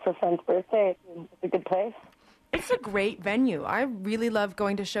last night for a friend's birthday. It's a good place. It's a great venue. I really love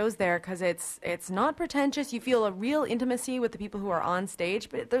going to shows there because it's not pretentious. You feel a real intimacy with the people who are on stage,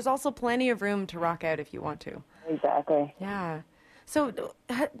 but there's also plenty of room to rock out if you want to. Exactly. Yeah. So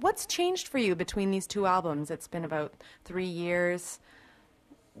what's changed for you between these two albums? It's been about 3 years.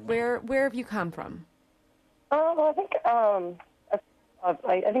 Where have you come from? Well, I think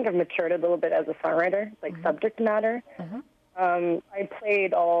I've matured a little bit as a songwriter, like subject matter. I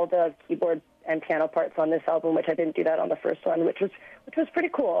played all the keyboard and piano parts on this album, which I didn't do that on the first one, which was pretty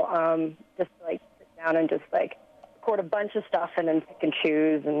cool. Just to, like, sit down and just like record a bunch of stuff and then pick and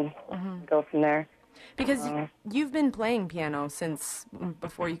choose and go from there. Because you've been playing piano since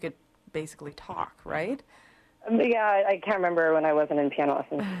before you could basically talk, right? Yeah, I can't remember when I wasn't in piano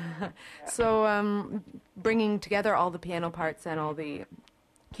lessons. So bringing together all the piano parts and all the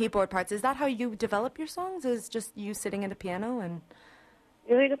keyboard parts, is that how you develop your songs? Is just you sitting at a piano? And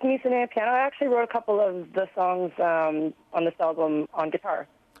usually just me sitting at a piano. I actually wrote a couple of the songs on this album on guitar.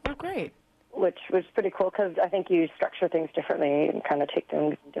 Oh, great. Which was pretty cool because I think you structure things differently and kind of take them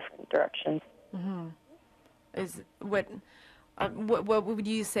in different directions. Is what would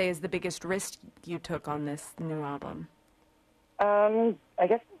you say is the biggest risk you took on this new album? I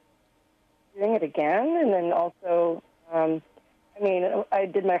guess doing it again, and then also, I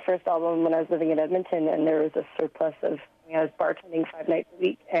did my first album when I was living in Edmonton, and there was a surplus of. I was bartending 5 nights a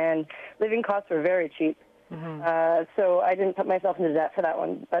week, and living costs were very cheap. So I didn't put myself into debt for that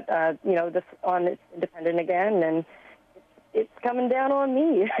one. But this one is independent again, and it's coming down on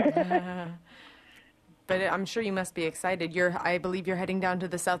me. But I'm sure you must be excited. I believe you're heading down to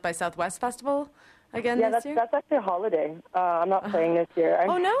the South by Southwest Festival again this year? Yeah, that's actually a holiday. I'm not playing this year.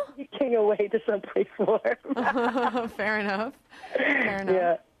 I'm sneaking away to someplace warm. Fair enough.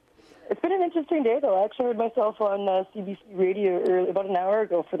 Yeah. It's been an interesting day, though. I actually heard myself on CBC radio about an hour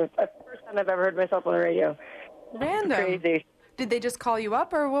ago for the first time I've ever heard myself on the radio. Random. Crazy. Did they just call you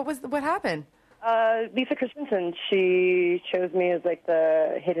up, or what happened? Lisa Christensen, she chose me as like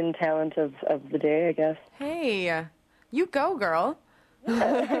the hidden talent of the day, I guess. Hey, you go, girl.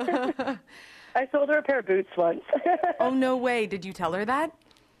 I sold her a pair of boots once. Oh, no way. Did you tell her that?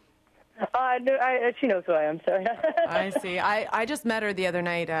 No, she knows who I am, so. I see. I just met her the other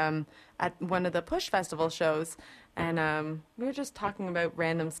night at one of the Push Festival shows, and we were just talking about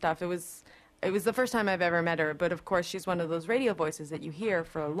random stuff. It was the first time I've ever met her, but of course she's one of those radio voices that you hear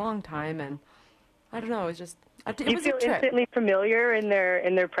for a long time, and I don't know, it was a trip. You feel instantly familiar in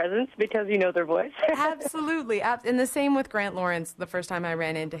their presence because you know their voice? Absolutely. And the same with Grant Lawrence. The first time I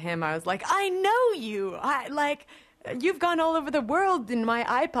ran into him, I was like, I know you. You've gone all over the world in my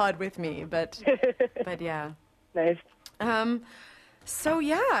iPod with me, but yeah. Nice. So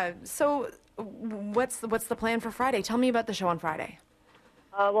what's the plan for Friday? Tell me about the show on Friday.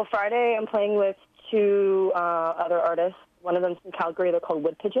 Well, Friday I'm playing with 2 other artists. One of them's from Calgary. They're called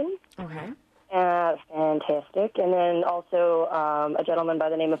Wood Pigeon. Okay. Fantastic. And then also a gentleman by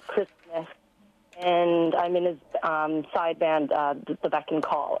the name of Chris Smith. And I'm in his side band, the Beck and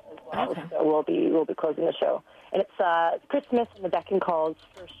Call, as well. Okay. So we'll be closing the show. And it's Chris Smith and the Beck and Call's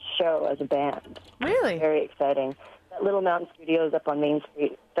first show as a band. Really? Very exciting. That Little Mountain Studios up on Main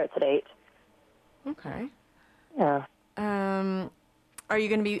Street starts at 8. Okay. Yeah. Are you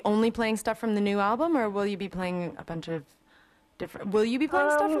going to be only playing stuff from the new album, or will you be playing a bunch of different... Will you be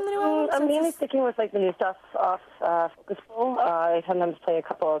playing stuff from the new album? I'm mainly sticking with the new stuff off Focusful. I sometimes play a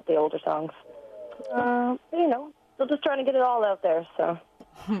couple of the older songs. Still just trying to get it all out there, so...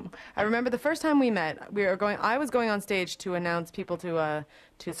 I remember the first time we met, I was going on stage to announce people to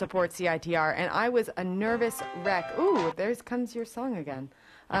support CITR, and I was a nervous wreck. Ooh, there comes your song again.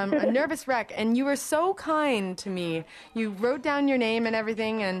 A nervous wreck, and you were so kind to me. You wrote down your name and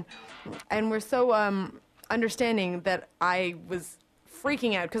everything, and were so understanding that I was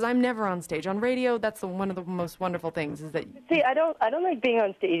freaking out because I'm never on stage. On radio, that's one of the most wonderful things is that... See, I don't like being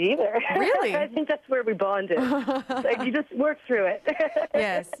on stage either. Really? I think that's where we bonded. You just work through it.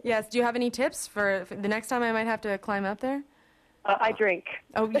 Yes. Do you have any tips for the next time I might have to climb up there? I drink.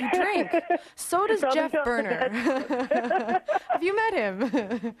 Oh, you drink? So does Jeff Berner. Have you met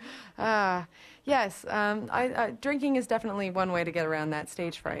him? Yes. Drinking is definitely one way to get around that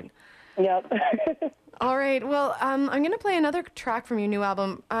stage fright. Yep. All right. Well, I'm going to play another track from your new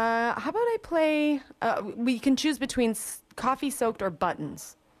album. How about I play... we can choose between Coffee Soaked or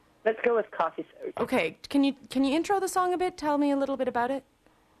Buttons. Let's go with Coffee Soaked. Okay, can you intro the song a bit? Tell me a little bit about it.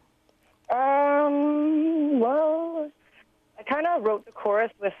 Well, I kind of wrote the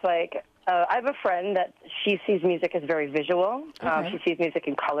chorus with I have a friend that she sees music as very visual. Okay. She sees music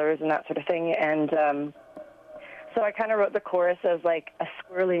in colors and that sort of thing, and so I kind of wrote the chorus as a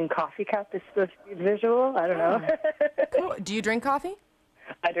swirling coffee cup is supposed to be visual. I don't know. Cool. Do you drink coffee?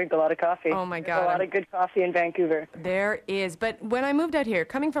 I drink a lot of coffee. Oh, my God. There's a lot of good coffee in Vancouver. There is. But when I moved out here,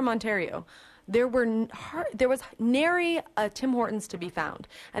 coming from Ontario, there was nary a Tim Hortons to be found.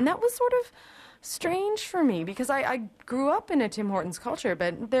 And that was sort of strange for me because I grew up in a Tim Hortons culture,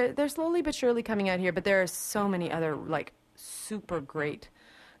 but they're slowly but surely coming out here. But there are so many other, super great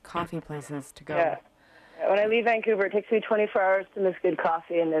coffee places to go. Yeah. When I leave Vancouver, it takes me 24 hours to miss good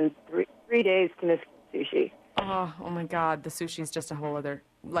coffee and then 3 days to miss sushi. Oh my God, the sushi is just a whole other,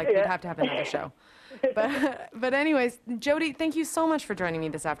 we'd have to have another show. But anyways, Jody, thank you so much for joining me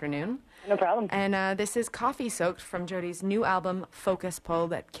this afternoon. No problem. And this is Coffee Soaked from Jody's new album, Focus Pull,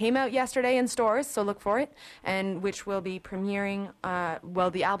 that came out yesterday in stores, so look for it, and which will be premiering,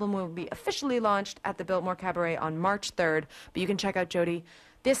 the album will be officially launched at the Biltmore Cabaret on March 3rd, but you can check out Jody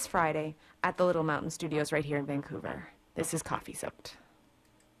this Friday at the Little Mountain Studios right here in Vancouver. This is Coffee Soaked.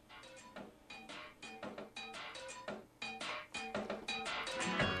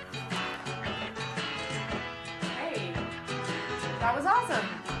 That was awesome.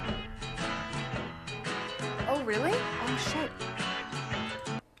 Oh, really? Oh, shit.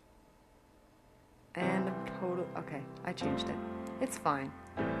 And I'm total... Okay, I changed it. It's fine.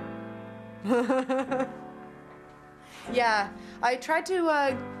 Yeah, I tried to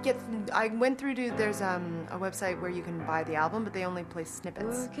I went through to... There's a website where you can buy the album, but they only play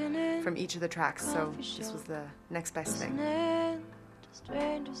snippets from each of the tracks, so this was the next best thing.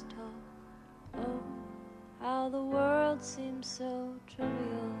 Strangers talk. Oh, how the world seems so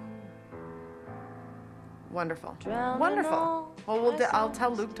trivial. Wonderful. Wonderful. Well, I'll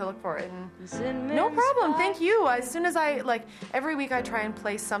tell Luke to look for it. And no problem. Thank you. As soon as every week I try and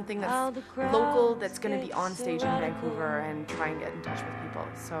play something that's local that's going to be on stage in Vancouver and try and get in touch with people.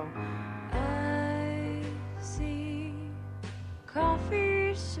 So. I see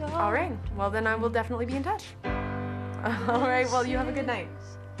coffee shop. All right. Well, then I will definitely be in touch. All right. Well, you have a good night.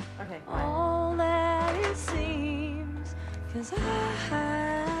 Okay. Bye. All that it seems, 'cause I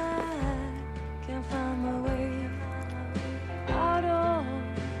can't find my way out of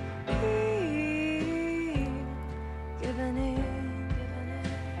here, giving in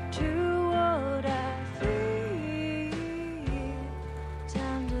to what I feel.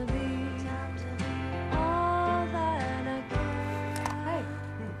 Time to be all that I can. Hey.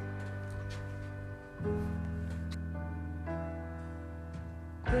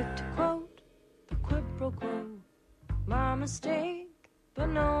 Quick to quote the quid pro quo, my mistake, but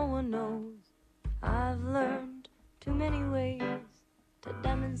no one knows. I've learned too many ways to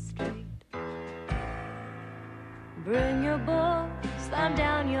demonstrate. Bring your book, slam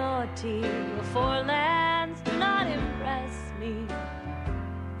down your tea. Before lands do not impress me,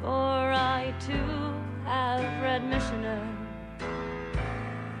 for I too have read Missioner.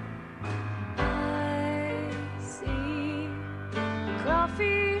 I see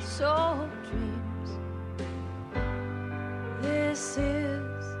coffee soaked dreams. This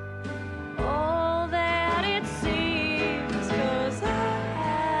is all that it seems, 'cause I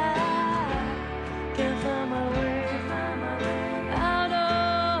can't find my way out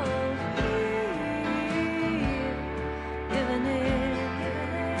of here, giving in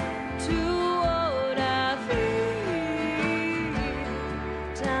to what I feel.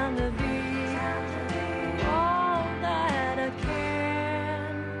 Time to be all that I can.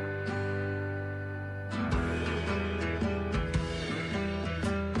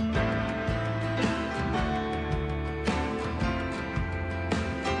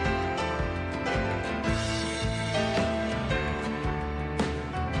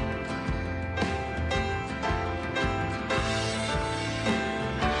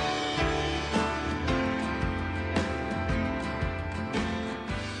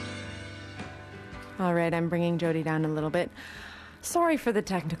 All right, I'm bringing Jody down a little bit. Sorry for the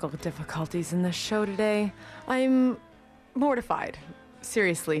technical difficulties in the show today. I'm mortified,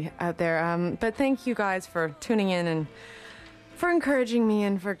 seriously, out there. But thank you guys for tuning in and for encouraging me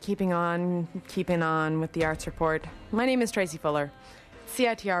and for keeping on with the Arts Report. My name is Tracy Fuller,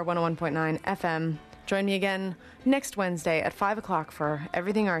 CITR 101.9 FM. Join me again next Wednesday at 5 o'clock for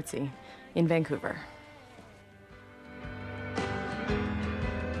Everything Artsy in Vancouver.